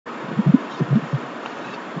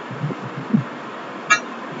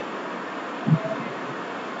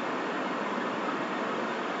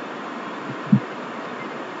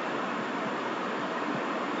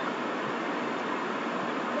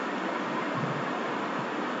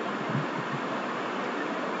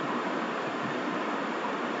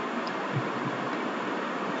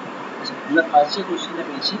আমরা ফার্স্ট যে কোশ্চেনটা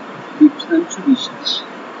পেয়েছি দীপশাংশু বিশ্বাস।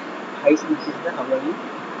 High Snehashis the, how are you?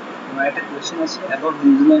 আমার একটা কোশ্চেন আছে about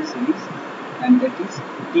New Zealand series, and that is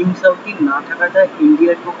team Southee না থাকাটা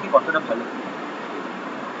ইন্ডিয়ার পক্ষে কতটা ভালো?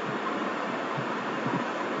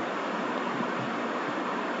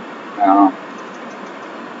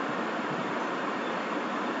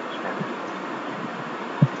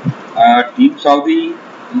 টিম সাউদি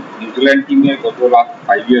নিউজিল্যান্ড টিমে গত লাস্ট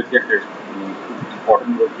 5 ইয়ার্সে একটা খুব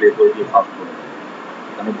ইম্পর্টেন্ট রোল প্লে করেছে ফার্স্ট করে,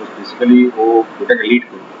 মানে বেসিক্যালি ও ওটাকে লিড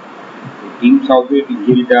করবে। তো টিম সাউথের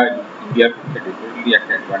ইঞ্জুরিটা ইন্ডিয়ার পক্ষে ডেফিনেটলি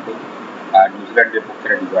একটা অ্যাডভান্টেজ আর নিউজিল্যান্ডের পক্ষে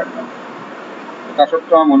একটা ডিসঅ্যাডভান্টেজ। তা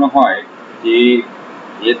সত্ত্বেও আমার মনে হয় যে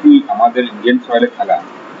যেহেতু আমাদের ইন্ডিয়ান সয়েলে খেলা,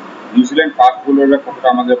 নিউজিল্যান্ড ফাস্ট বোলাররা কতটা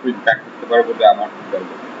আমাদের উপর ইম্প্যাক্ট করতে পারে বলে আমার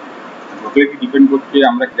টোটালি ডিপেন্ড করছে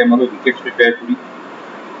আমরা কেমনভাবে উইকেট প্রিপেয়ার করি।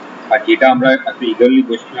 আর যেটা আমরা এত ইগারলি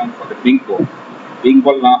বসছিলাম ফর দ্য পিঙ্ক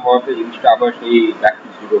বল না হওয়াতে জিনিসটা আবার সেই ব্যাক টু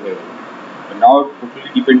জিরো হয়ে গেল। নাও টোটালি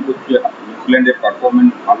ডিপেন্ড করছে নিউজিল্যান্ডের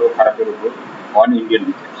পারফরমেন্স ভালো খারাপের উপর on Indian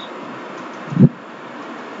wickets.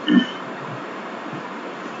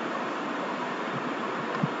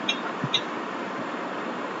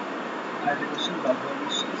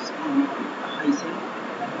 Hi sir,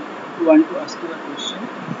 I want to ask you a question.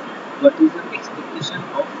 What is your expectation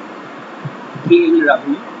of KL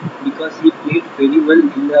Rahul, because he played very well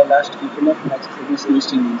in the last couple of matches against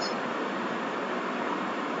West Indies?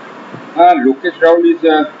 Lokesh Rahul is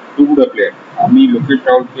two good a player. আমি লোকেশ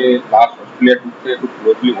রাহুলকে last Australia টুর থেকে খুব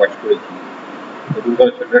closely watch করেছি।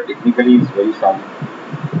 Technically is very sound,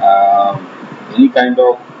 any kind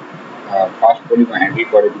of fast bowling handle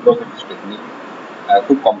করে because of his technique.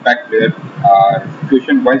 খুব compact player আর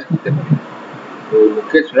situation wise খেলতে পারে। তো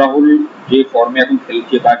লোকেশ রাহুল যে ফর্মে এখন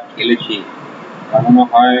খেলছে বা খেলেছে, আমার মনে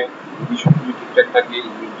হয় যদি সব কিছু ঠিকঠাক থাকে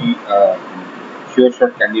will be sure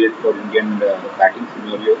shot candidate for Indian batting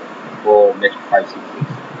scenario for next 5-6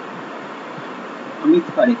 years. Amit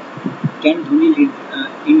Parekh, can Dhoni lead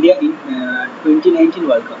India in 2019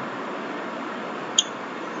 World Cup?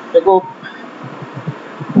 देखो,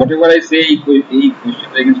 whatever I say, a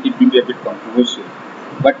question against it will be a bit controversial,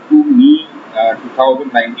 but to me,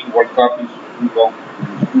 2019 World Cup is too long,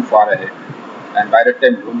 too far ahead, and by that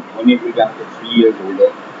time Dhoni will be after 3 years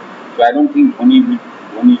older, so I don't think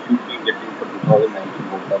Dhoni should be getting for 2019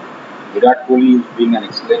 World Cup. Virat Kohli is doing an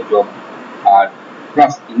excellent job,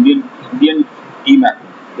 plus Indian team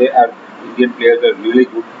Indian players are really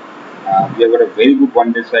good. We have got a very good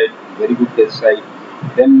one-day side, very good test side.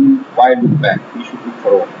 Then why look back? We should look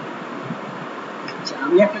forward. আচ্ছা,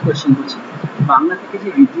 আমি একটা question করছি। বাংলা থেকে যে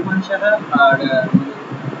ঋদ্ধিমান সাহা আর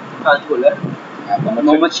fast bowler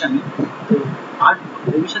Mohammad শামি, তো আর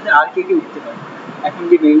ভবিষ্যতে আর কে উঠতে পারে এখন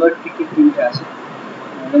যে বেঙ্গল ক্রিকেট টিমটা আছে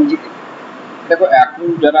রঞ্জিতে? দেখো, এখন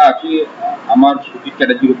যারা আছে আমার সুদীপ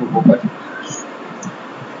চ্যাটার্জির উপর হোপ আছে।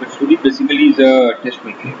 Sudip basically is a test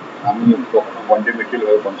material, আমি কখনো ওয়ানডে মেটেরিয়াল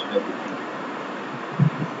ভাবে কনসিডার করি।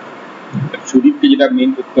 সুদীপকে যেটা মেন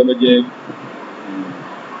করতে হবে যে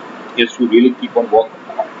to really keep on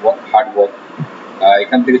hard work.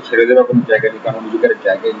 এখান থেকে ছেড়ে দেওয়ার কোনো জায়গা নেই, কারণ নিজেদের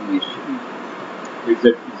জায়গায় নিয়ে এসছে। It's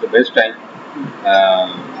the best time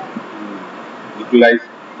utilise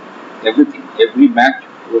everything, every match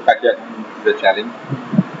ওর কাছে এখন the challenge.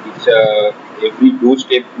 It's every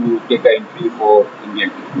doorstep to take an entry for Indian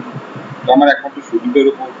team. তো আমার একমাত্র সুদীপের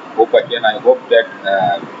উপর হোপ আছে, and I hope that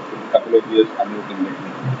couple of years আমি ওকে Indian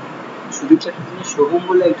team। সুদীপ চ্যাটার্জি সোহম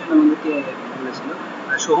বলে একজন আমাদেরকে বলেছিল।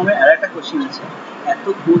 আর সোহমের আর একটা কোশ্চেন আছে, এত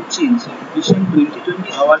কোচ চেঞ্জ ভিশন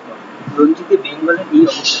 2020 হওয়ার পর রঞ্জিতে বেঙ্গলের এই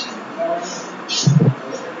অবস্থা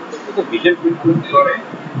কেন? ভিশন 2020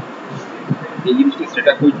 এই জিনিসটা সেট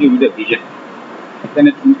আপ হয়েছে উইথ আ ভিশন। এখানে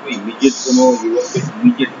তুমি তো ইমিডিয়েট কোনো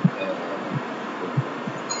ইমিডিয়েট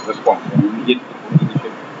রেসপন্স, ইমিডিয়েট কোনো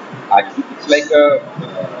জিনিসের আজ ইটস লাইক আ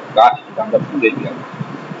গাছ যেটা আমরা ফুলে দিলাম,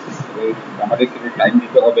 আমাদেরকে টাইম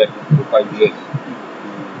দিতে হবে এখন 4-5 years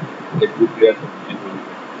get good players of Vision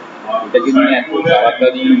 2020। এটাকে নিয়ে এত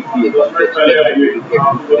তাড়াতাড়ি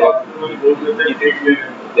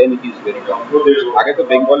then it is very tough। আগে তো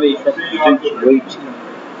বেঙ্গলে এইসব ভিশন ছিলই ছিল।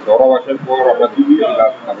 সৌরভ আসার পর আমরা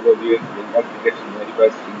last couple of years Bengal cricket scenery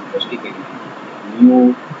wise drastically new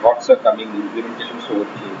thoughts are coming, ইমপ্লিমেন্টেশনস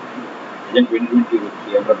হচ্ছে, Vision 2020 হচ্ছে,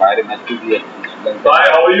 আমরা বাইরে ম্যাচ খেলতে যাচ্ছি Sri Lanka. Hi,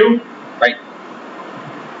 how are you? Fine.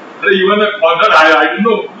 Even the corner, I don't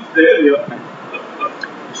know who's there here.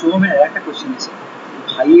 সোহমের একটা কোশ্চেন আছে,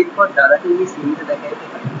 ভাইয়ের পর দাদাকে নিয়ে সিনেমাটা দেখা যেতে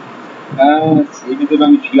পারে? এই ভিতরে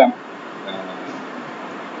আমি ছিলাম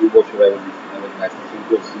 2 বছর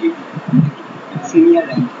সিনিয়র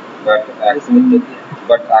র্যাঙ্ক,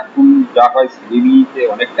 বাট এখন যা হয় সিনেমিতে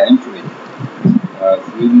অনেক টাইম চলে যায়।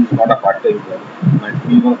 CID is not a part-time job. And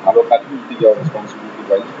তুমি যখন ভালো কাজ করতে যাও responsibility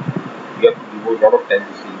wise, you have to devote a lot of time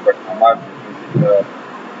to see. But আমার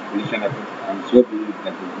পজিশন এখন আমি শিওর বিলিভ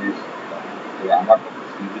না বিজনেস, আমার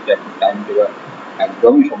সিভিতে এখন টাইম দেওয়া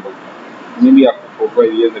একদমই সম্ভব না। মেবি আফটার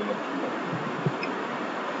 4-5 years এর মধ্যে সম্ভব।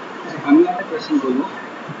 আমি একটা কোয়েশ্চেন করবো,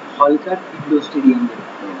 হলকার ইনডোর স্টেডিয়াম,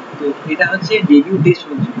 তো এটা হচ্ছে ডেবিউ টেস্ট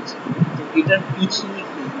হয়ে চলেছে, তো এটার পিচ নিয়ে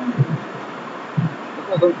কি বলবো?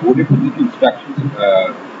 এখন বোর্ডের তো কিছু ইনস্ট্রাকশন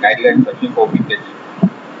গাইডলাইন্স আছে ফর উইকেটস,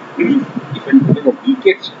 ডিপেন্ড করে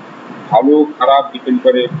উইকেটস ভালো খারাপ ডিপেন্ড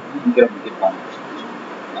করে কিরকম উইকেট বানাবে।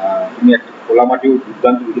 তুমি একটা খোলা মাঠেও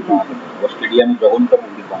দুর্দান্ত উইকেট বানাতে পারো, বা স্টেডিয়ামে যখনতম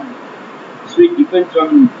উইকেট বানাতে পারো। সো ইট ডিপেন্ডস অন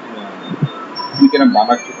তুমি কেন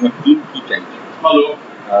বানাচ্ছ, তোমার টিম কি চাইছে।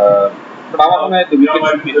 বাট আমার মনে হয় উইকেট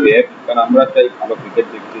শুড বি ফেয়ার, কারণ আমরা চাই ভালো ক্রিকেট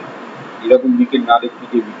দেখতে। এরকম উইকেট না দেখতে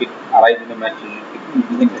যে উইকেট আড়াই দিনে ম্যাচ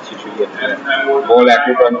শেষ হয়ে যাচ্ছে, বল এত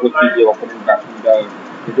রান করছে যে অপোনেন্ট ব্যাটসম্যানরা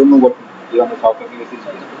জন্য যে আমরা south Africa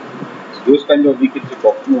series, those kind of wicket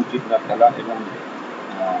কখনো উচিত না খেলা এবং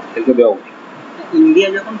খেলতে দেওয়া উচিত। ইন্ডিয়া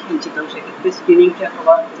যখন খেলছে তখন সেক্ষেত্রে স্পিনিং ট্র্যাক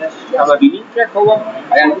হওয়া, স্পিনিং ট্র্যাক হওয়া,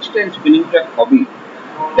 আই আন্ডারস্ট্যান্ড স্পিনিং ট্র্যাক হবে,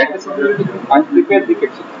 that is unprepared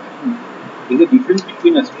wicket. There's a difference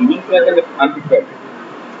between a spinning track and an unprepared.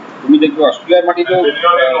 তুমি দেখবে অস্ট্রেলিয়ার মাটিতেও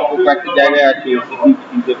কয়েকটি জায়গায় আছে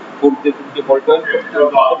করতে বল টার্ন,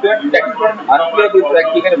 আনপ্লেয়াবল ট্র্যাক,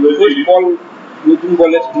 এখানে ফার্স্ট বল নতুন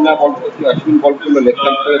বলে স্পিনার বল করতে, অশ্বিন বল করলো লেগ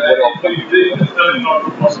সাইড করে পরে of side,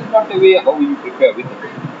 not a way how you prepare with.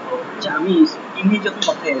 আমি স্পিনে যখন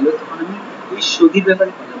কথা এলো তখন আমি ওই সৌদির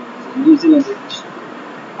ব্যাপারে কথা বলছি, নিউজিল্যান্ডের।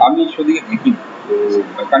 আমি সৌদিকে দেখি, তো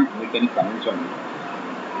I can't make any comments on it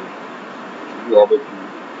হবে,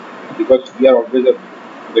 because we are always a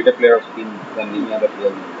better player of spin than any other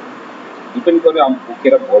player. Depend করে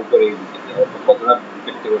বুকেরা বল করে কতটা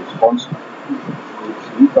উইকেট থেকে রেসপন্স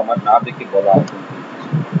শুরু আমার না দেখে বলা হয়।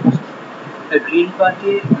 গ্রিন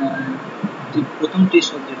পার্কে যে প্রথম টেস্ট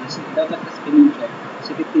হতে গেছে এটাও তো একটা স্পিনিং ট্র্যাক,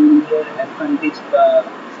 সেক্ষেত্রে ইন্ডিয়ার অ্যাডভান্টেজ বা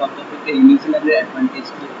সাউথ আফ্রিকা নিউজিল্যান্ডের অ্যাডভান্টেজ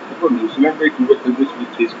কি? দেখো নিউজিল্যান্ডে টুরে খেলবে শুধু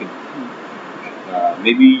থ্রিজ খেলবে,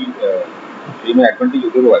 মেবি সেই অ্যাডভান্টেজ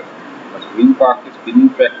ওদেরও আছে। গ্রিন পার্কে স্পিনিং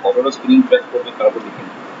ট্র্যাক কতটা স্পিনিং ট্র্যাক করবে তার উপর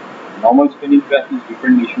depend. Normal spinning track is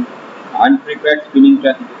different issue, unprepared spinning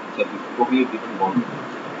track is totally different ball.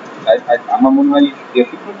 আমার মনে হয় there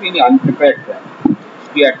should not be any unprepared track.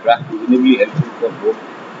 Be a track reasonably helpful for both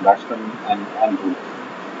batsmen and bowlers.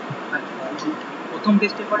 প্রথম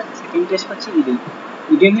টেস্টের পরে second test পাচ্ছি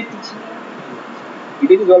ইডেনের পিছিয়ে।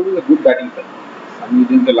 Eden is always a good batting side. আমি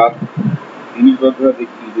ইডেনকে last 30 বছর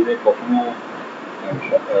দেখছি, ইডেনের কখনো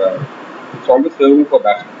it's always favourable for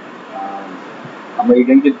batsman. আমরা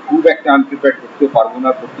ইডেনকে খুব একটা আনপ্রিপেয়ার্ড করতে পারবো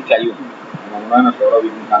না, করতে চাইও না। আমার মনে হয় না সৌরভ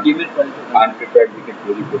ইডেন আনপ্রিপেয়ার্ড উইকেট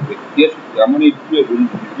তৈরি করতে, যেমন একটু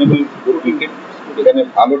রিজনেবল উইকেট এখানে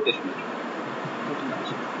ভালো টেস্ট ম্যাচ।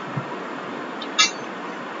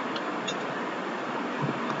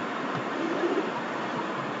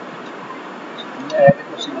 একটা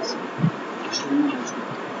কোশ্চেন আছে,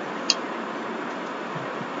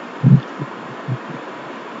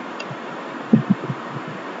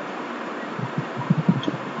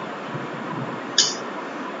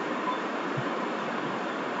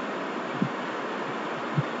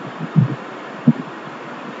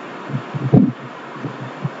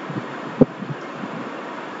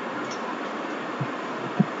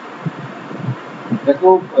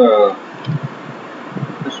 দেখো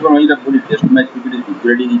আমি যেটা বলি test match cricket is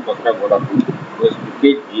degrading, এই কথাটা বলা ভুল।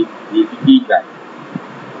 ক্রিকেট যেদিকেই যায়,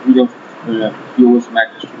 তুমি যখন 50 ওভার্স ম্যাচ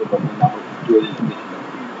ছিল তখন আমরা 50 ওভার গেছিলাম,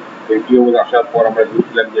 20 ওভার আসার পর আমরা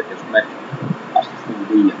বুঝছিলাম যে টেস্ট ম্যাচ আস্তে আস্তে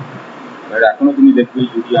উঠেই যায়। এবার এখনো তুমি দেখবে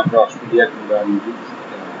যদি আমরা অস্ট্রেলিয়া কিংবা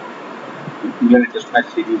ইংল্যান্ডের টেস্ট ম্যাচ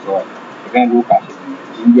সিরিজ হয়, এখানে লোক আসে,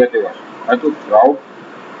 ইন্ডিয়াতেও আসে, হয়তো ক্রাউড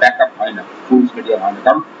ব্যাক আপ হয় না, ফুল স্টেডিয়াম হয় না,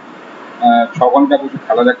 কারণ 6 ঘন্টা বসে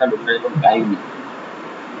খেলা দেখা লোকের এখন টাইম নেই।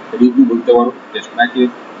 সেটা তুমি বলতে পারো টেস্ট ম্যাচের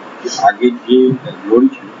আগের যে গ্লোরি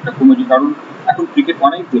ছিল সেটা কমেছে, কারণ এখন ক্রিকেট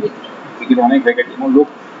অনেক বেড়েছে, ক্রিকেট অনেক ভ্যাকেটি এবং লোক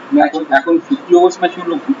এখন 50 ওভার্স ম্যাচেও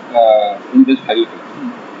লোক ইন্টারেস্ট হারিয়ে ফেলছে।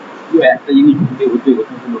 একটা জিনিস হতে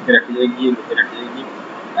লোকের একটা জায়গায় গিয়ে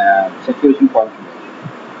স্যাচুরেশন পয়েন্ট চলে আসে।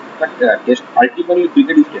 But test ultimately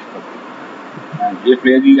cricket is test হবে। যে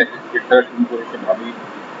প্লেয়ারই একটা ক্রিকেট খেলা শুরু করে সে ভাবি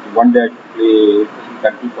one day play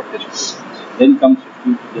country for test, then comes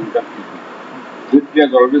 50, then comes cricket. Good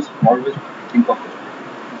players always think of it.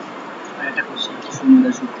 একটা কোশ্চেন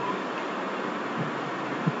সুন্দর সূত্র,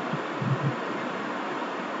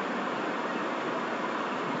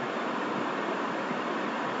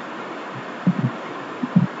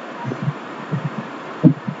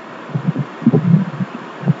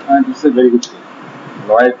 This is a very good question.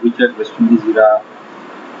 Lloyd Richard West Indies Ira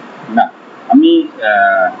না, আমি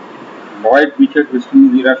লয়েড রিচার্ড ওয়েস্ট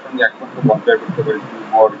ইন্ডিজ ইরার সঙ্গে একমাত্র compare করতে পারি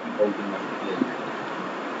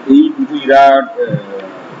এই দুটো ইরার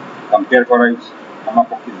কম্পেয়ার করা আমার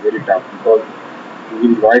পক্ষে very tough, because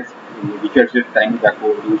Lloyd রিচার্ডসের time দেখো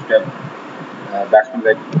ইউজটা batsmen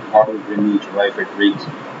like Gordon Greenwich, Roy Fredericks,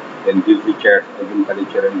 then Bill Richards, Edwin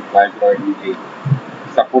Kalicher, and Clive Lloyd,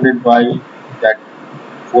 supported by that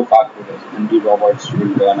four fast bowlers: Andy Roberts,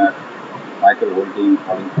 Will Turner, Michael Holding,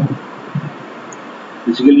 Colin Powell.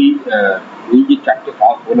 Basically, এই যে চারটে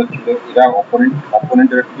fast bowler ছিল এরা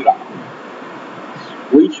অপোনেন্টের একটু রাখতো না।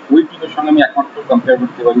 ওই টিমের সঙ্গে আমি একমাত্র কম্পেয়ার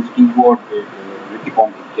করতে পারি স্টিভ ওয়ার্ড, রিকি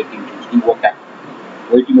পন্টিং, যে টিম ছিল স্টিভ ওয়ার্ড ক্যাপ্টেন।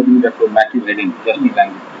 ওই টিমে তুমি দেখো Matthew heading, Justin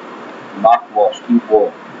ল্যাঙ্গলি, mark wash, Steve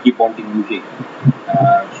word, Ricky Ponting নিজে।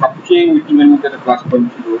 সবচেয়ে ওই টিমের মধ্যে একটা প্লাস পয়েন্ট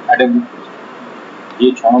ছিল অ্যাডাম উইলিয়ামস, যে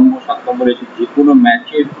 6 নম্বর 7 নম্বর এসে যে কোনো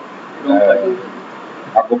ম্যাচের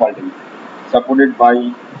ভাগ্য পাল্টে দিত, supported by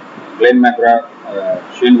Glenn McGrath,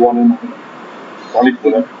 Shane ওয়ার্নের মতো সলিড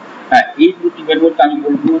বোলার। হ্যাঁ, এই দুটো টিমের মধ্যে আমি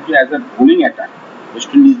বলবো যে as a bowling attack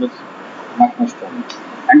West Indies was much more strong,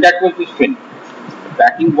 and that was this strength.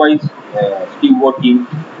 Batting wise Steve word team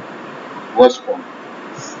was strong.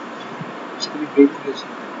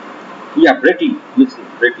 Yeah, Brady, yes,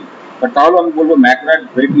 Brady. But তাহলে আমি বলবো ম্যাকগ্রাথ,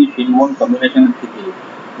 ব্রেডি, শেন ওয়ার্ন কম্বিনেশনের থেকে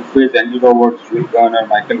to face Andy Roberts, Will Turner,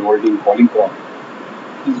 Michael Holding, Colin Powell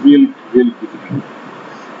is really difficult.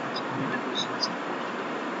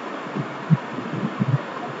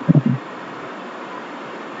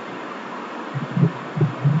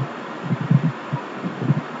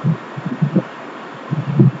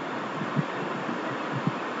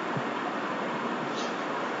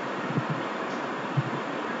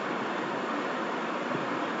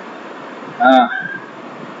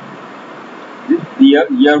 The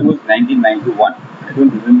year was 1991. I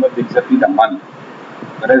don't remember exactly the month,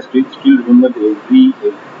 but I still remember every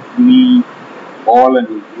ball and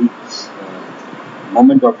every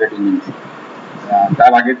moment of that innings.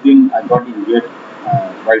 তার আগের দিন I got injured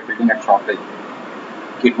while fielding at short leg.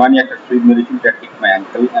 Kidmani একটা strip মেরেছিল that hit my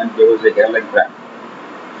ankle and there was a hairline crack.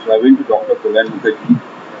 So I went to Dr. Kulal Mukherjee,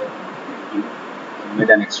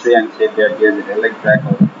 made an X-ray and said that there is a hairline crack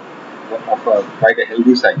of quite a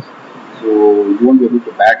healthy size. So you won't be able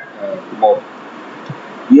to bat tomorrow.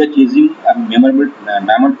 We are chasing a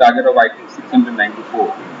mammoth target of I think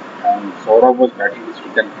 694, and Saurabh was batting with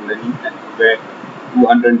Srikanth Kulani and we were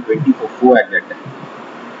 220 for 4 at that time.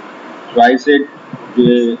 So I said,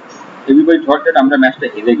 everybody thought that আমরা ম্যাচটা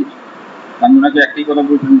হেরে গেছি। আমি ওনাকে একটাই কথা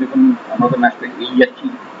বলছিলাম, দেখুন আমরা তো ম্যাচটা হেরেই যাচ্ছি,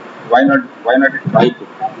 why not try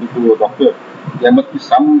করতে? আপনি তো doctor, there must be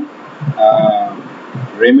some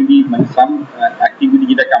remedy, মানে সাম অ্যাক্টিভিটি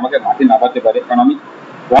যেটাকে আমাকে মাঠে নামাতে পারে, কারণ আমি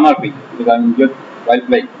রানার পেয়ে আমি নিজের ওয়াইল্ড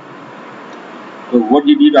লাইফ। তো হোয়াট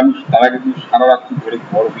হি ডিড, আমি তার আগে সারা রাত্রি ধরে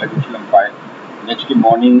বরফ লাগিয়েছিলাম পায়ে। নেক্সট ডে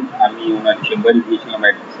মর্নিং আমি ওনার চেম্বারে গিয়েছিলাম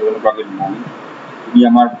at 7 o'clock in the morning। উনি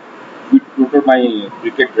আমার with total my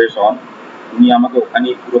cricket dress on, উনি আমাকে ওখানে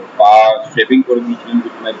পুরো পা স্ট্রেপিং করে দিয়েছিলেন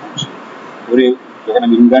উইথ মাই বুটস। করে যখন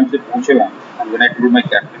আমি ইংল্যান্ডে পৌঁছলাম, and when I told my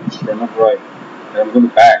captain Pranab Roy that I'm going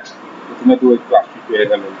to bat, প্রথমে তো একটু আশ্চর্য হয়ে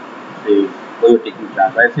গেল যে ওই টেকিং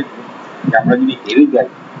চান্স। I said আমরা যদি হেরে যাই,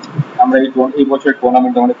 আমরা এই বছর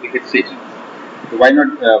টুর্নামেন্ট আমাদের ক্রিকেট শেষ, তো ওয়াই নট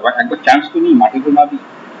একবার চান্স তো নিই, মাঠে তো না দিই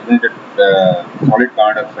সলিড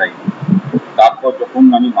কানাডার সাইড। তারপর যখন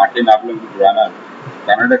আমি মাঠে নামলাম উইথ রানার,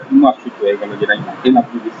 কানাডার টিমও আশ্চর্য হয়ে গেল যে আমি মাঠে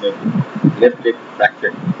নামলি with left leg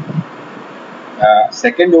fracture.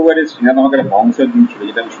 Second ওভারে শ্রীনাথ আমাকে একটা বাউন্সার দিয়েছিল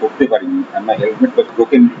যেটা আমি সরতে পারিনি, আর মাই helmet was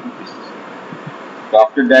broken into pieces. So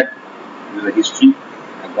after that, it was a history.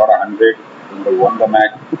 I got 100, we won the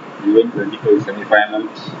match, we went 24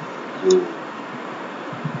 semi-finals. So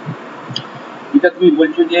এটা তুমি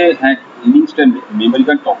বলছো যে হ্যাঁ ইনিংসটা মেমোরি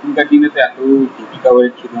কার্ড, তখনকার দিনে তো এত টিভি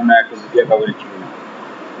কাভারেজ ছিল না, এত মিডিয়া কাভারেজ ছিল না,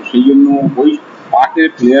 তো সেই জন্য ওই পার্টের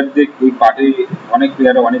প্লেয়ারদের, ওই পার্টে অনেক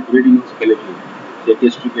প্লেয়াররা অনেক গ্রেট ইনিংস খেলেছিল, যে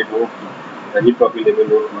টেস্ট ক্রিকেট হোক, রঞ্জি ট্রফি লেভেল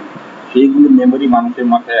হোক, সেইগুলো মেমোরি মানুষের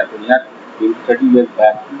মাথায় এত ইয়ার 30 years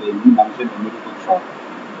ব্যাক, এমনি মানুষের মেমোরি খুব short.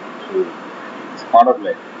 So it's part of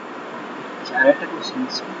life. আর একটা কোশ্চেন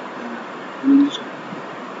আছে,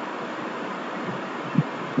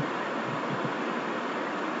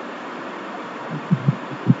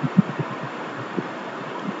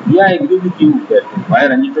 Yeah, I agree with you that why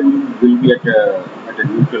Ranji Trophy will be at a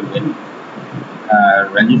neutral venue.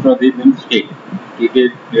 Ranji Trophy means state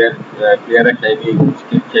player চাইবে,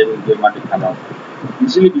 state চাইবে যে মাঠে খেলা হবে।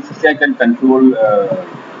 Usually BCCI can control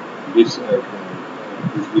this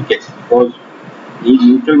wickets because এই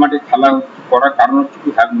neutral মাঠে খেলা করার কারণ হচ্ছে to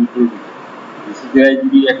have neutral wicket. BCCI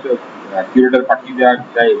যদি একটা কিউরেটার পাঠিয়ে দেওয়া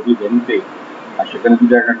যায় এভরি ভেন্যুতে, আর সেখানে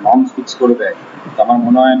যদি একটা নর্মস ফিক্স করে দেয়, তো আমার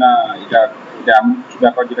মনে হয় না এটা এটা এমন কিছু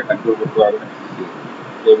ব্যাপার যেটা কন্ট্রোল করতে পারবে না বিসিসিআই।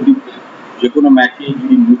 এভরি যে কোনো ম্যাচে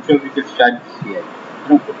যদি নিউট্রাল উইকেট চায় বিসিসিআই,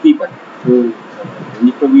 এরকম করতেই পারে। তো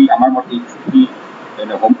জিনিসটা আমার মতে ছুটি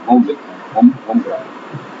home home home home ground.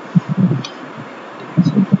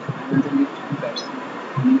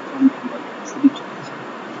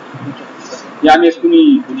 আমি এক্ষুনি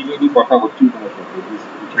যদি কথা হচ্ছি তোমার সাথে,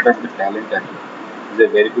 সেটার মধ্যে ট্যালেন্ট আছে, is a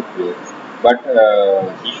very good player, but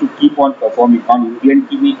he should keep on performing. কারণ ইন্ডিয়ান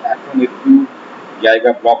টিমে এখন একটু জায়গা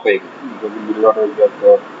ব্লক হয়ে গেছে, because middle order your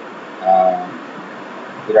for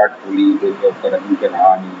Virat Kohli, then your for Ajinkya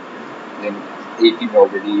Rahane, দেন এই টিমে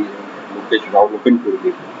অলরেডি লোকেশ রাহুল ওপেন করে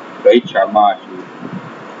দিয়েছে, রোহিত শর্মা আছে,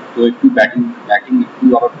 তো একটু ব্যাটিং ব্যাটিং একটু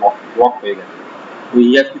আবার ব্লক হয়ে গেছে। তো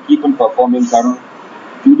he has to keep on performing, কারণ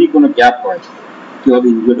যদি কোনো গ্যাপ হয়, কেউ হয়তো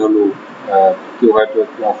ইনজুর্ড হলো, কেউ হয়তো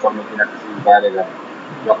একটু অফ ফর্মেশন একটা বাইরে গেল,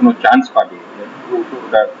 যখন ও চান্স পাবে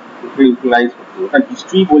ওটা ইউটিলাইজ করতে হবে। ওটা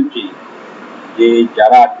হিস্ট্রি বলছে যে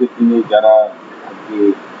যারা আজকের দিনে যারা আজকে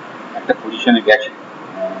একটা পজিশনে গেছে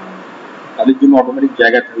তাদের জন্য অটোমেটিক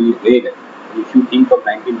জায়গা তৈরি হয়ে গেছে। If you think of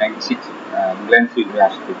 1996 England সিরিজে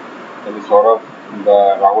আসতে, তাহলে সৌরভ বা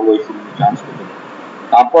রাহুল ওই সিরিজে চান্স পেত,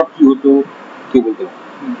 তারপর কি হতো কেউ বলতে পারে।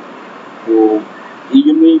 তো এই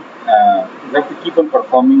জন্যই you have to keep on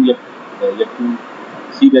performing, you have to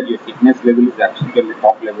see that your fitness level is absolutely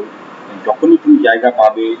top level, যখনই তুমি জায়গা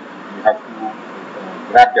পাবে you have to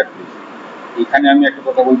grab that place. এখানে আমি একটা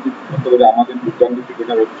কথা বলতে পারি, আমাদের দুর্দান্ত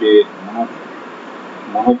ক্রিকেটার হচ্ছে মনোজ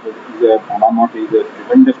আমার মতে is a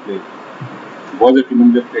tremendous player, was a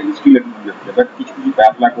tremendous player, he's still a tremendous player, but কিছু কিছু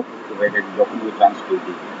ব্যাড লাগ হয়ে গেছে যখন ওই চান্স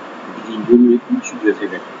পেয়েছে, কিছু ইঞ্জুরি ইস্যুজ এসে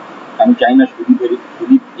গেছে। আমি চাই না সুদীপ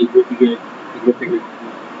এগুলো থেকে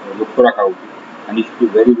লক্ষ্য রাখা উচিত, and he should be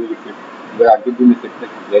very very fit, because আজকের দিনে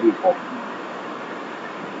fitness is very important.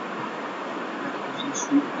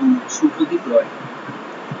 Subhadip রয়,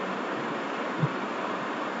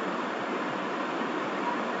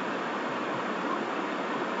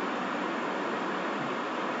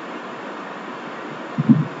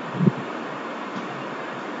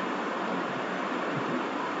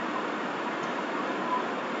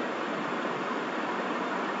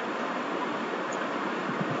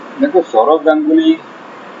 দেখো Sourav Ganguly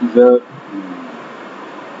is a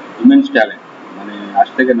immense talent, মানে আজ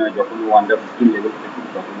থেকে নয়, যখন ও আন্ডার 15 লেভেল থেকে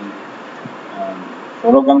তখনই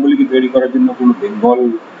সৌরভ গাঙ্গুলিকে তৈরি করার জন্য কোনো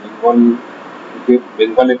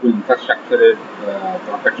বেঙ্গলে কোনো ইনফ্রাস্ট্রাকচারের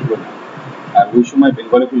দরকার ছিল না। আর ওই সময়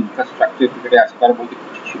বেঙ্গলে কোনো ইনফ্রাস্ট্রাকচার ক্রিকেটে আসবার বলতে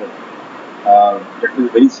কিছু ছিল না। That is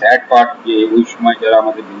very sad part, যে ওই সময় যারা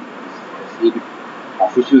আমাদের সিএবি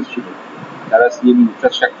অফিসিয়ালস ছিল তারা সিএবি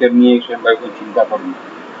ইনফ্রাস্ট্রাকচার নিয়ে সেরকমভাবে কোনো চিন্তা করেনি।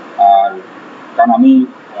 আর কারণ আমি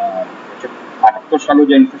 78 সালে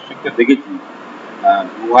যে ইনফ্রাস্ট্রাকচার দেখেছি,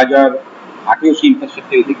 2008-এও সেই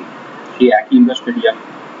ইনফ্রাস্ট্রাকচার দেখেছি, সেই একই ইন্ডোর স্টেডিয়াম,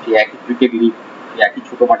 সেই একই ক্রিকেট লিগ, সেই একই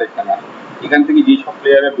ছোটো মাঠের খেলা। এখান থেকে যেসব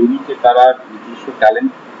প্লেয়াররা বেরিয়েছে তারা নিজস্ব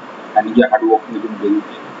ট্যালেন্ট আর নিজের হার্ডওয়ার্কিংয়ের জন্য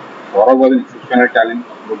বেরিয়েছে। Sourav was an exceptional talent,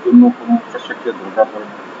 ওর জন্য কোনো ইনফ্রাস্ট্রাকচার দরকার পড়ে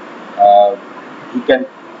না। হি ক্যান,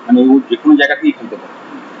 মানে ও যে কোনো জায়গা থেকেই খেলতে পারে।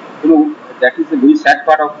 কোনো that is a very sad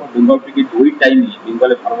part of Bengal cricket. ওই টাইমে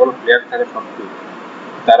বেঙ্গলে ভালো ভালো প্লেয়ার থাকা সত্ত্বেও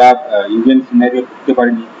তারা ইন্ডিয়ান সিনারিও ঢুকতে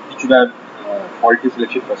পারেনি, কিছুটা ফল্টি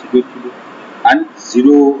সিলেকশন প্রসিডিউর ছিল, and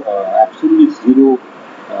absolutely zero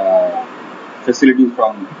facility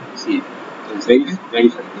from CAB.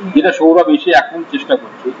 যেটা সৌরভ এসে এখন চেষ্টা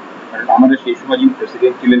করছে, কারণ আমাদের সেই সময় যিনি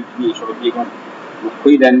প্রেসিডেন্ট ছিলেন তিনি এইসবের দিকে কোনো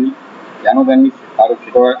লক্ষ্যই দেননি। কেন দেননি তারও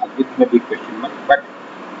সেটাও আজকের দিনে big question mark. But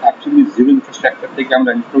actually zero infrastructure থেকে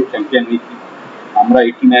আমরা নিশ্চয়ই চ্যাম্পিয়ন হয়েছি। আমরা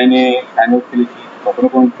 89-এ ফাইনাল খেলেছি, তখনও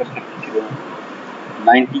কোনো ইনফ্রাস্ট্রাকচার ছিল না।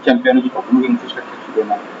 90 চ্যাম্পিয়ন হয়েছি, তখনও কোনো ইনফ্রাস্ট্রাকচার ছিল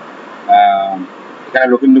না। এখানে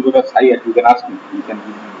রবীন্দ্রনাথ সাই আছে, you can ask me, you can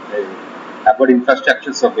about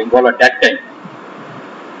infrastructures of Bengal at that time.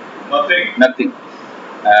 Nothing.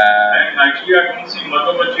 Actually, I don't see much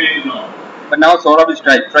of a change now. But now Saurabh is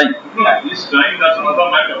trying. No, he's trying, that's another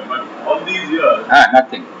matter. But all these years,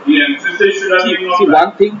 nothing. The emphasis should have been on See, that.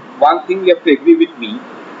 one thing you have to agree with me.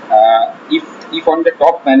 If on the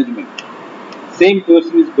top management, same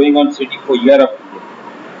person is going on sitting for year after year,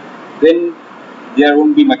 then there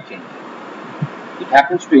won't be much change. It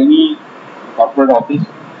happens to any corporate office.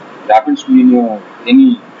 It happens to any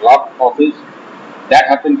club office. That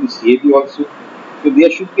happened to CAB also. So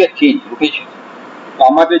there should be a change, rotation. So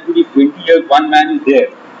আমাদের যদি 20 years one man is there,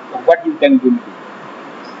 so what you can do?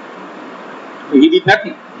 So he did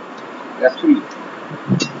nothing. Absolutely.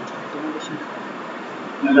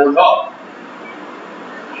 Lodha.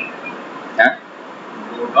 Huh?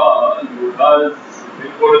 Lodha is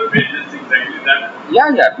before the pages exactly that.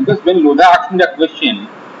 Yeah. Because when Lodha asked me that question,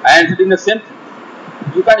 I answered in the same thing.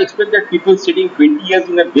 You can't expect that people sitting 20 years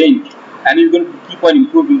in a bench and is going to keep on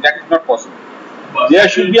improving. That is not possible. But There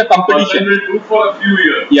should be a competition. But will do for a few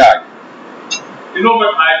years. Yeah. You know,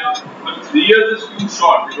 but 3 years is too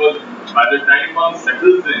short because by the time one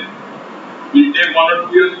settles in, it take 1 or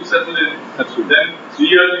 2 years to settle in. Absolutely. Then 3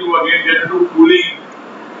 years you again get into cooling.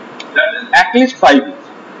 That is At least 5 years.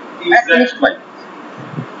 At least 5 years.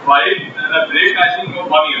 5 and a break I think of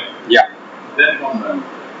 1 year. Yeah. Then come back.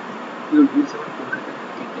 You do some Kolkata cricket.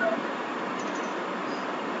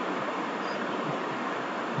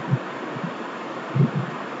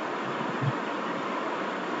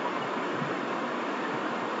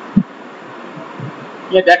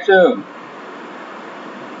 Yeah, that's a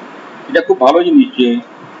এটা খুব ভালো জিনিস যে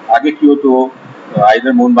আগে কি হতো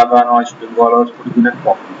either Mohun Bagan R east Bengal R sporting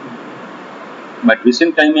trophy but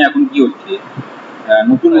recent টাইমে এখন কি হচ্ছে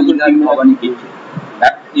নতুন নতুন টিম ভবানী খেলছে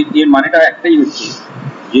এর মানেটা একটাই হচ্ছে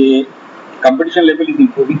যে কম্পিটিশন লেভেল ইজ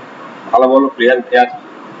ইম্প্রুভিং ভালো ভালো প্লেয়ার উঠে আসছে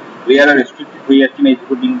প্লেয়াররা রেস্ট্রিক্টেড হয়ে যাচ্ছে না এই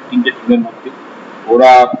দুটো তিনটে টিমের মধ্যে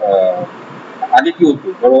ওরা আগে কি হতো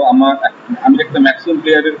ধরো আমি একটা ম্যাক্সিমাম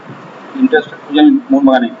প্লেয়ারের ইন্টারেস্ট খুঁজে আমি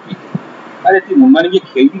মোহনবাগানে খেলি আরে তুই মোহনবাগানে গিয়ে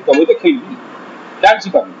খেলবি তবে তো খেলবি চান্সই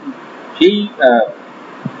পাবি সেই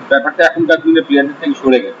ব্যাপারটা এখনকার দিনে প্লেয়ারদের থেকে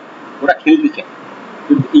সরে গেছে ওরা খেলতে চায়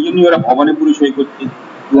কিন্তু এই জন্যই ওরা ভবানীপুরে সই করছে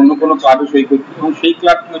অন্য কোনো ক্লাবে সই করছে এবং সেই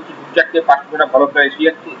ক্লাব কি হচ্ছে 2-4-5 ভালো প্লেয়ার এসে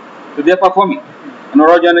যাচ্ছে তো দে আর পারফর্মিং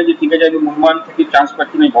ওরাও জানে যে ঠিক আছে আমি মোহনবাগান থেকে চান্স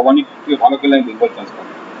পাচ্ছি না ভবানী থেকে ভালো খেলে আমি বেঙ্গল চান্স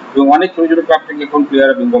পাবো এবং অনেক ছোটো ছোটো ক্লাব থেকে এখন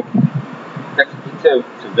প্লেয়াররা Bengal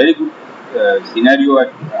it's very good scenario আর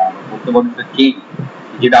বলতে পারি চেঞ্জ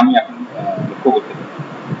যেটা আমি এখন লক্ষ্য করতে পারি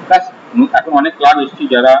প্লাস এখন অনেক ক্লাব এসেছি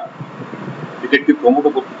যারা ক্রিকেটকে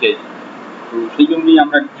প্রমোটও করতে চাইছে তো সেই জন্যই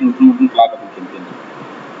আমরা নতুন নতুন ক্লাব এখন খেলতে চাই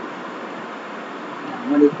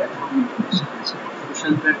আমাদের platform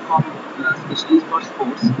social platform specially for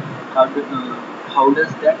sports how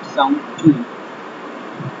does that sound to you?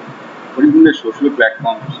 What is the social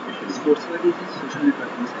platform especially? SportsUID is a social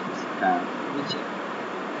networking service which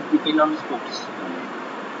depend on sports.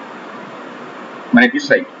 মানে this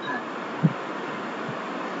side?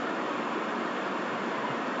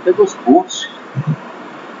 দেখো sports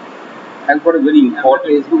has got a very important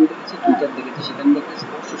ফেসবুকে দেখেছি Twitter দেখেছি সেখানে দেখে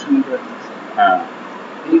sports social networking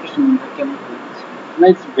education কেমন হয়েছে না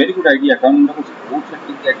ইটস ভেরি গুড আইডিয়া কারণ দেখো স্পোর্টস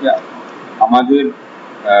একটা আমাদের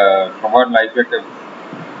সবার লাইফে একটা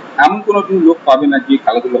এমন কোনো তুমি লোক পাবে না যে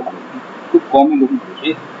খেলাধুলো ভালো খুব কমই লোক বসে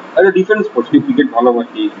একটা ডিফারেন্ট স্পোর্টস কেউ ক্রিকেট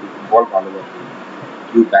ভালোবাসে কেউ ফুটবল ভালোবাসে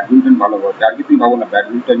কেউ ব্যাডমিন্টন ভালোবাসে আগে তুমি ভাবো না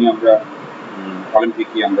ব্যাডমিন্টনে আমরা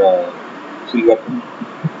অলিম্পিকে আমরা সিলভার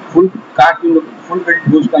ফুল কার জন্য ফুল ক্রেডিট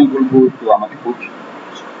গোজটা আমি বলবো তো আমাদের কোচ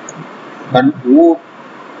কারণ ও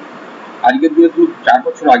আজকের দিনে তুমি 4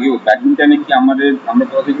 বছর আগেও ব্যাডমিন্টনে কি আমরা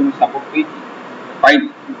তাদের কোনো সাপোর্ট পেয়েছি পাইনি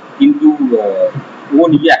কিন্তু ও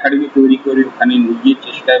নিজে একাডেমি তৈরি করে ওখানে নিজের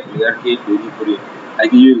চেষ্টায় প্লেয়ারকে তৈরি করে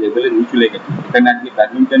আজকে যে লেভেলে নিয়ে চলে গেছে সেখানে আজকে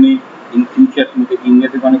ব্যাডমিন্টনে ইন ফিউচার তুমি দেখি ইন্ডিয়া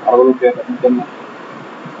থেকে অনেক ভালো ভালো প্লেয়ার ব্যাডমিন্টন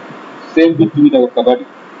সেম তুমি দেখো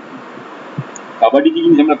কাবাডি কি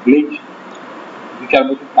জিনিস আমরা খেলেছি 2-4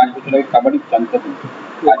 বছর 5 বছর আগে কাবাডি জানতাম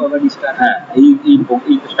কাবাডি স্টার হ্যাঁ এই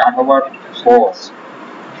স্টার্ট হওয়ার পর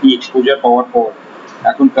এই এক্সপোজার পাওয়ার পর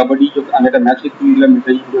এখন কাবাডি আমি একটা ম্যাচ দেখতে দিলাম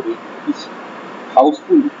নেতাজি করে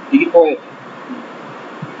হাউসফুল টিকিট পাওয়া যাচ্ছে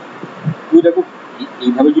তুমি দেখো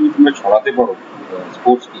এইভাবে যদি তোমরা ছড়াতে পারো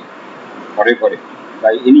স্পোর্টসকে ঘরে ঘরে বা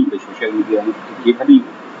এনি সোশ্যাল মিডিয়া যেভাবেই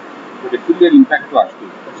ডেফিনেটলি এর ইম্প্যাক্টও আসবে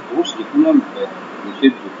স্পোর্টস যে কোনো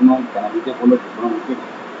দেশের যে কোনো ফ্যামিলিতে বলো যে কোনো লোকের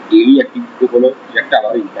ডেইলি অ্যাক্টিভিটিতে বলো এর একটা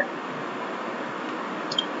আলাদা ইম্প্যাক্ট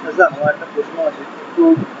আচ্ছা আমার একটা প্রশ্ন আছে একটু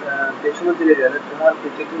পেছনের দিকে গেলে তোমার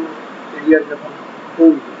ক্রিকেটিং কেরিয়ার যখন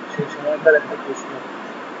তৈরি সেই সময়কার একটা প্রশ্ন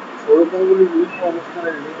সৌরভ গাঙ্গুলি বিভিন্ন অনুষ্ঠানে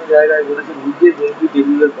বিভিন্ন জায়গায় বলেছে নিজের জরুরি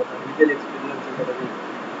ডেবিউটের কথা নিজের এক্সপিরিয়েন্সের কথা যে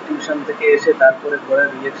টিউশন থেকে এসে তারপরে পরে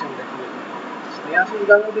রিয়েকশন দেখিয়ে স্নেহাশিস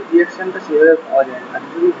গাঙ্গুলির রিয়েকশনটা সেভাবে পাওয়া যায় না আর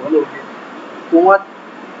যদি বলো যে তোমার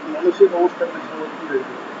মানসিক অবস্থাটার সঙ্গে কি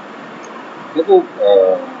রয়েছে দেখো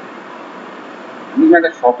আমি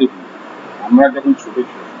একটা শর্টে আমরা যখন ছোট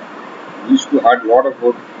ছিল used to heard lot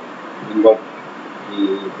about Bengal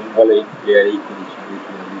player এই করেছি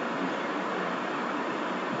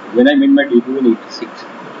when I made my debut in 86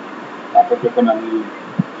 তারপর যখন আমি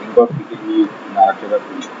বেঙ্গল ক্রিকেট নিয়ে নাড়াচাড়া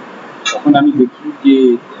করি তখন আমি দেখি যে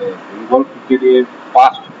বেঙ্গল ক্রিকেটের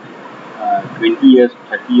পাস্ট 20 years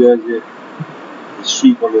 30 years এর হিস্ট্রি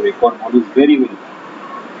বলো রেকর্ড বলো ইজ ভেরি ভেরি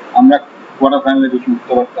আমরা কোয়ার্টার ফাইনালে বেশি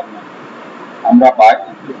উঠতে পারতাম না আমরা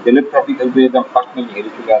বেলের ট্রফি খেলতে যেতাম ফার্স্ট ম্যাচে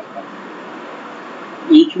হেরে চলে আসতাম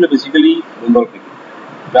এই ছিল বেসিক্যালি বেঙ্গল ক্রিকেট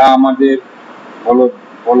যা আমাদের বলো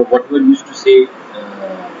হোয়াট ইউজ টু সে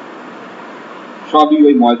সবই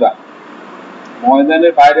ওই ময়দা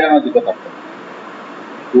ময়দানের বাইরে আমরা যেতে পারতাম।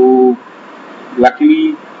 তো লাকিলি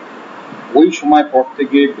ওই সময় পর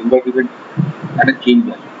থেকে বেঙ্গল ক্রিকেট একটা চেঞ্জ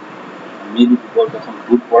আসে, maybe because of some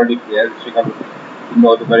good quality player সেখানে, কিংবা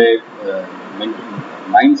হতে পারে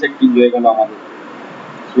মাইন্ডসেট চেঞ্জ হয়ে গেল আমাদের।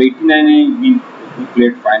 So 89 we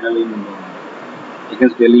played final in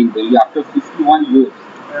against Delhi in Delhi after 51 years.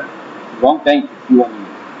 Long time, 51 years.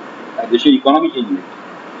 দেশের ইকোনমি চেঞ্জ হয়েছে।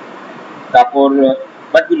 তারপর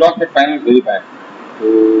but we lost that final very bad. তো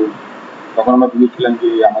তখন আমরা বুঝেছিলাম যে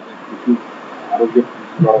আমাদের কিছু আরো যে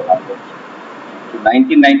বড় কাজ করছে। তো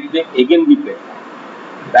 1990-তে again we played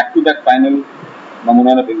back to back final, মনে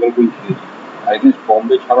হয় বেঙ্গল কুইন খেলেছে, আর এগেন্স্ট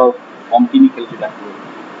বম্বে ছাড়াও কম টিমই খেলছে ব্যাক টু ব্যাক।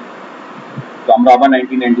 তো আমরা আবার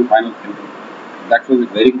 1990 ফাইনাল খেলবো। That was a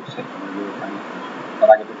very good set. তার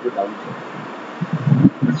আগে তো ডাউন সেট।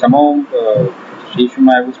 Somehow সেই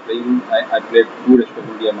সময় I was playing, I played 2 rest of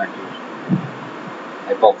India matches.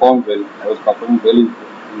 I performed well. I was performing well in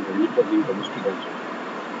domestic also.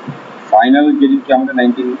 Final যেদিনকে আমাদের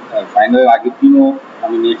 19 ফাইনাল আগের দিনও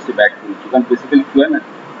আমি নেটসে ব্যাট করেছি, কারণ বেসিক্যালি কি হয় না,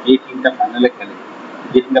 যে টিমটা ফাইনালে খেলে,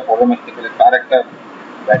 যে টিমটা পরের ম্যাচে খেলে, তার একটা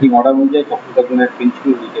ব্যাটিং অর্ডার অনুযায়ী তখন তাদের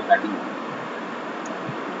পেন্সিল নিচে ব্যাটিং হয়।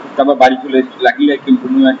 তারপর বাড়ি চলে এসেছি। Luckily I came to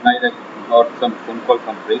know at night, I got some phone call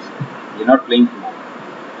from press, you're not playing tomorrow.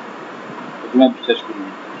 প্রথমে বিশ্বাস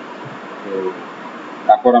করিনি। তো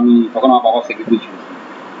তারপর আমি তখন আমার বাবা সেক্রেটারি ছিল,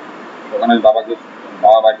 তখন আমি বাবা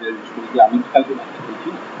বাড়িতে জিজ্ঞেস করি যে আমি কালকে ম্যাচটা খেলছি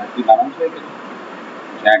না, আর টিম অ্যানাউন্স হয়ে গেছে?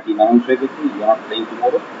 হ্যাঁ, টিম অ্যানাউন্স হয়ে গেছে, you are not playing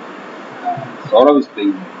tomorrow, Sourav is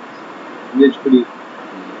playing. জিজ্ঞেস করি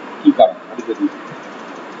কী কারণ,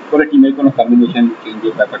 পরে টিমের কোনো কম্বিনেশন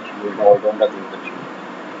চেঞ্জের ব্যাপার ছিল, এটা অলরাউন্ডার দরকার ছিল।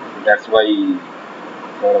 That's why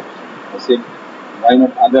Sourav said, why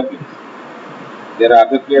not other players? There are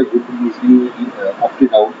other players who could easily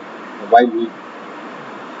opted out. Why me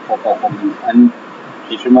for performance? And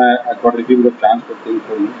সেই সময় I got a little bit of chance for playing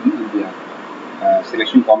for India.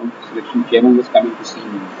 Selection chairman was coming to see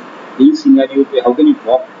me. In scenario, how can you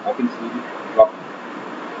drop? How can you drop?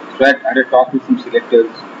 So I had a talk with some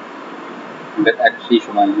selectors that at সেই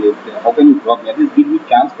সময়, how can you drop me? At least give me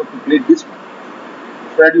chance to play this one.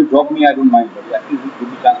 So that you drop me, I don't mind, but at least give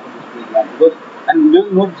me chance to play one, because and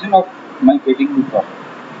no reason of my getting the drop.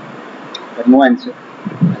 But no answer,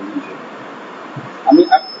 as usual. I mean,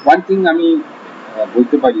 one thing আমি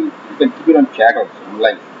বলতে পারি, you can keep it on chat also,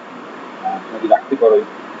 online. যদি রাখতে পারো,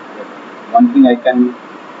 one thing I can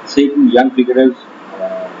say to young cricketers,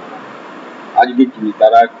 আজকের দিনে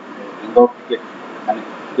তারা Bengal cricket, মানে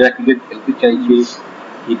যারা ক্রিকেট খেলতে চাইছে,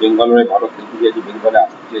 কি বেঙ্গলের ভালো খেলতে চাইছে, বেঙ্গলে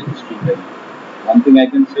আসতে চাইছে স্ট্রিমে, one thing I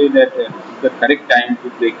can say that this is the correct time to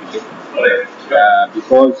play cricket,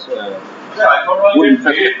 because good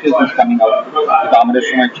infrastructure is coming out. আমাদের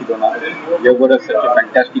সময় ছিল না। We have got such a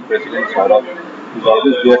fantastic president, Saurabh, who's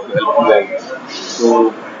always there to help you out. So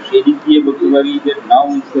সেই দিক দিয়ে বলতে পারি যে now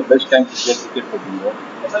is the best time to play cricket for Bengal.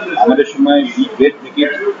 আমাদের সময় we get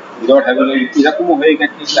cricket without having এরকমও হয়ে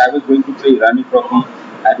গেছে যে I was going to play Rani Trophy,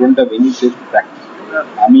 I don't have any place to practice.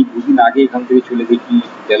 আমি দুদিন আগে এখান থেকে চলে গেছি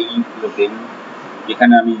দিল্লি,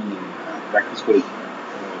 যেখানে আমি প্র্যাকটিস করেছি,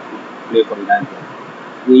 প্লে করি না।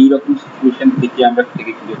 এইরকম সিচুয়েশন থেকে আমরা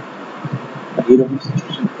থেকে ক্রিকেট, এইরকম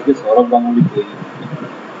সিচুয়েশন থেকে সৌরভ গাঙ্গুলি তৈরি।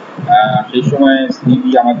 সেই সময়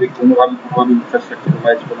সিবি আমাদের কোনোভাবে ইনফ্রাস্ট্রাকচার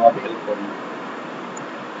ওয়াইজ কোনোভাবে হেল্প করেনি।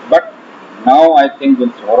 বাট নাও আই থিঙ্ক যে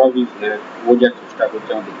সৌরভ ইজ হিয়ার, ও যা চেষ্টা করছে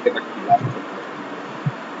আমরা দেখতে পাচ্ছি লাস্ট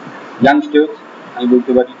ইয়াংস্টার্স, আমি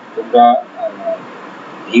বলতে পারি তোমরা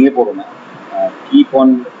ভেঙে পড়ো না, কিপ অন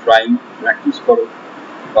ট্রাইং, প্র্যাকটিস করো,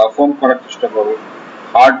 পারফর্ম করার চেষ্টা করো,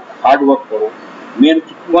 হার্ড ওয়ার্ক করো, মেন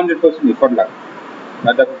 200% এফর্ট লাগে।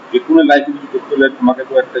 না দেখো, যে কোনো লাইফে কিছু করতে হলে তোমাকে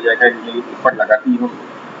তো একটা জায়গায় নিজে এফর্ট লাগাতেই হবে।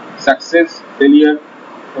 সাকসেস ফেলিয়ার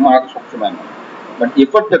তোমার হাতে সবসময় নয়, বাট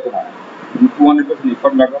এফর্টটা তোমার, তুমি 200%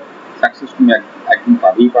 এফর্ট লাগাও, সাকসেস তুমি একদিন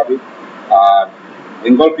পাবে। আর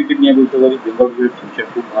বেঙ্গল ক্রিকেট নিয়ে বলতে পারি, বেঙ্গল ক্রিকেট ফিউচার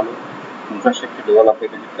খুব ভালো, ইনফ্রাস্ট্রাকচার ডেভেলপ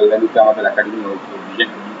হয়ে গেছে, কল্যাণীতে আমাদের একাডেমি হয়েছে, ভিশন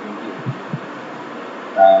 2020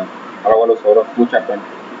 ভালো ভালো সৌরভ কোচ অ্যাপয়েন্ট,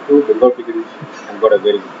 তো Bengal cricket is got a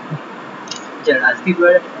very good. Rajdeep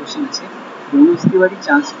রায়ের একটা কোশ্চেন আছে, মনোজ তিওয়ারি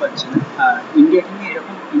চান্স পাচ্ছে না, আর ইন্ডিয়া টিমে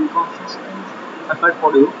এরকম ইনকনসিস্টেন্ট থাকার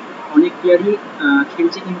পরেও অনেক প্লেয়ারই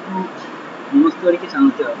খেলছে, কিন্তু মনোজ তিওয়ারিকে চান্স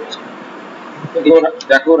দেওয়া হচ্ছে না।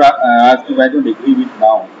 দেখো Rajdeep, I don't agree with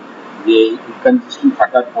নাও যে ইনকনসিস্টেন্ট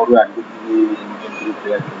থাকার পরেও আজকের দিনে ইন্ডিয়ান টিম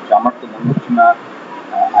প্লেয়ার খেলছে। আমার তো মনে হচ্ছে না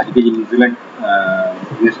আজকে যে নিউজিল্যান্ড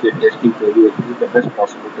টেস্ট টিম তৈরি হয়েছে, the best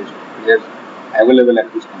possible test players available at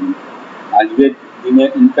this time. আজকের দিনে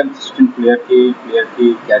ইনকনসিস্টেন্ট প্লেয়ারকে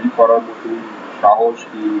ক্যারি করার মতন সাহস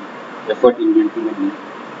কি এফর্ট ইন্ডিয়ান টিমে নেই।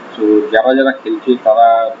 সো যারা খেলছে তারা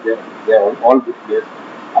অল গুড প্লেয়ার্স,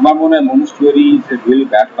 আমার মনে হয় Manoj Tiwari is a really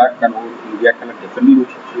bad luck, কারণ ও ইন্ডিয়া খেলা ডেফিনেটলি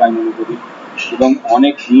উচিত ছিল আমি মনে করি, এবং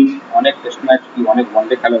অনেক দিন অনেক টেস্ট ম্যাচ কি অনেক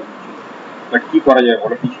ওয়ানডে খেলা উচিত ছিল। বাট কি করা যায়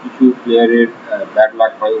বলো, কিছু কিছু প্লেয়ারের ব্যাড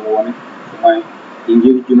লাক হয়, ও অনেক সময়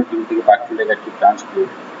ইঞ্জুরির জন্য টিম থেকে বাদ চলে গেছে চান্স পেয়ে।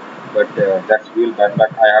 But that's real bad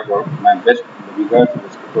luck. I have my best regards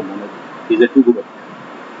respect for Manoj, he is a two good.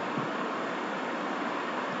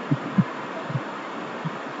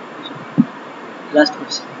 Last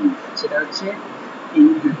question, সেটা হচ্ছে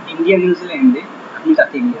ইন্ডিয়া নিউজিল্যান্ডে আপনি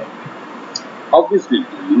কাকে এগিয়ে রাখবেন? অবভিয়াসলি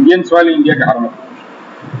ইন্ডিয়ান সয়েল ইন্ডিয়াকে হারানো খুব মুশকিল।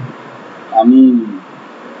 আমি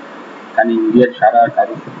এখানে ইন্ডিয়া ছাড়া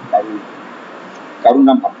কারুর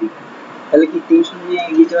নাম ভাবতেই পারি না। তাহলে কি 3-0 নিয়ে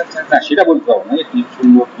এগিয়ে যাওয়ার চান্স? না, সেটা বলতে পারবো না যে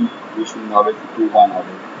 3-0 কি 2-0 হবে কি 2-1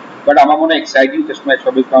 হবে, বাট আমার মনে হয় এক্সাইটিং টেস্ট ম্যাচ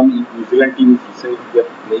হবে, কারণ New Zealand team is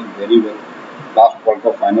playing very well. Last world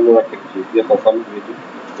cup final ওরা খেলছে, দিয়ে পারফরমেন্স হয়েছে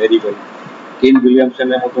ভেরি ওয়েল। কেন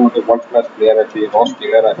উইলিয়ামসনের মতো ওয়ার্ল্ড ক্লাস প্লেয়ার আছে, রস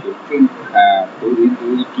টেলার আছে, তো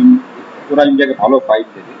এই টিম ওরা ইন্ডিয়াকে ভালো ফাইট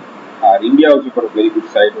দেবে। আর India also for very good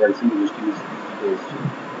side, ওরা রিসেন্টলি ওয়েস্ট ইন্ডিজ এসছে,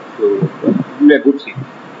 তো গুড সিট।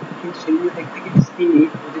 কিন্তু সেগুলো দেখতে গেলে স্পিনে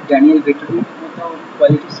ওদের ড্যানিয়েল ভেটরির মতো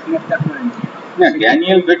কোয়ালিটির স্পিনার তো এখন আনছে না,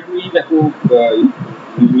 ড্যানিয়েল ভেটরি দেখো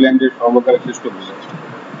নিউজিল্যান্ডের সর্বকালের শ্রেষ্ঠ bowler,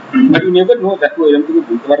 but you never know. দেখো এরকম তুমি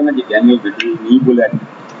বলতে পারে না যে ড্যানিয়েল ভেটরি নেই বলে আর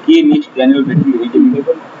কে নেক্সট ড্যানিয়েল ভেটরি হয়ে যাবে,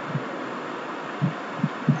 নেভার নো।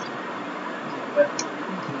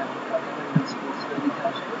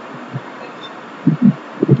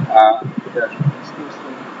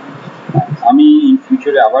 আমি ইন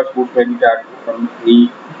ফিউচারে আবার স্পোর্টস আইডিটা আসবো, কারণ এই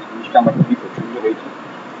জিনিসটা আমার খুবই পছন্দ হয়েছে।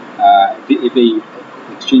 এতে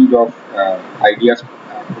এক্সচেঞ্জ অফ আইডিয়াস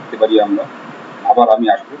করতে পারি আমরা। আবার আমি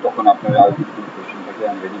আসবো, তখন আপনার আর যদি কোনো কোয়েশ্চেন থাকে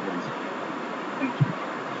আমি রেডি করছি।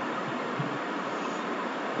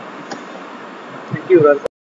 Thank you.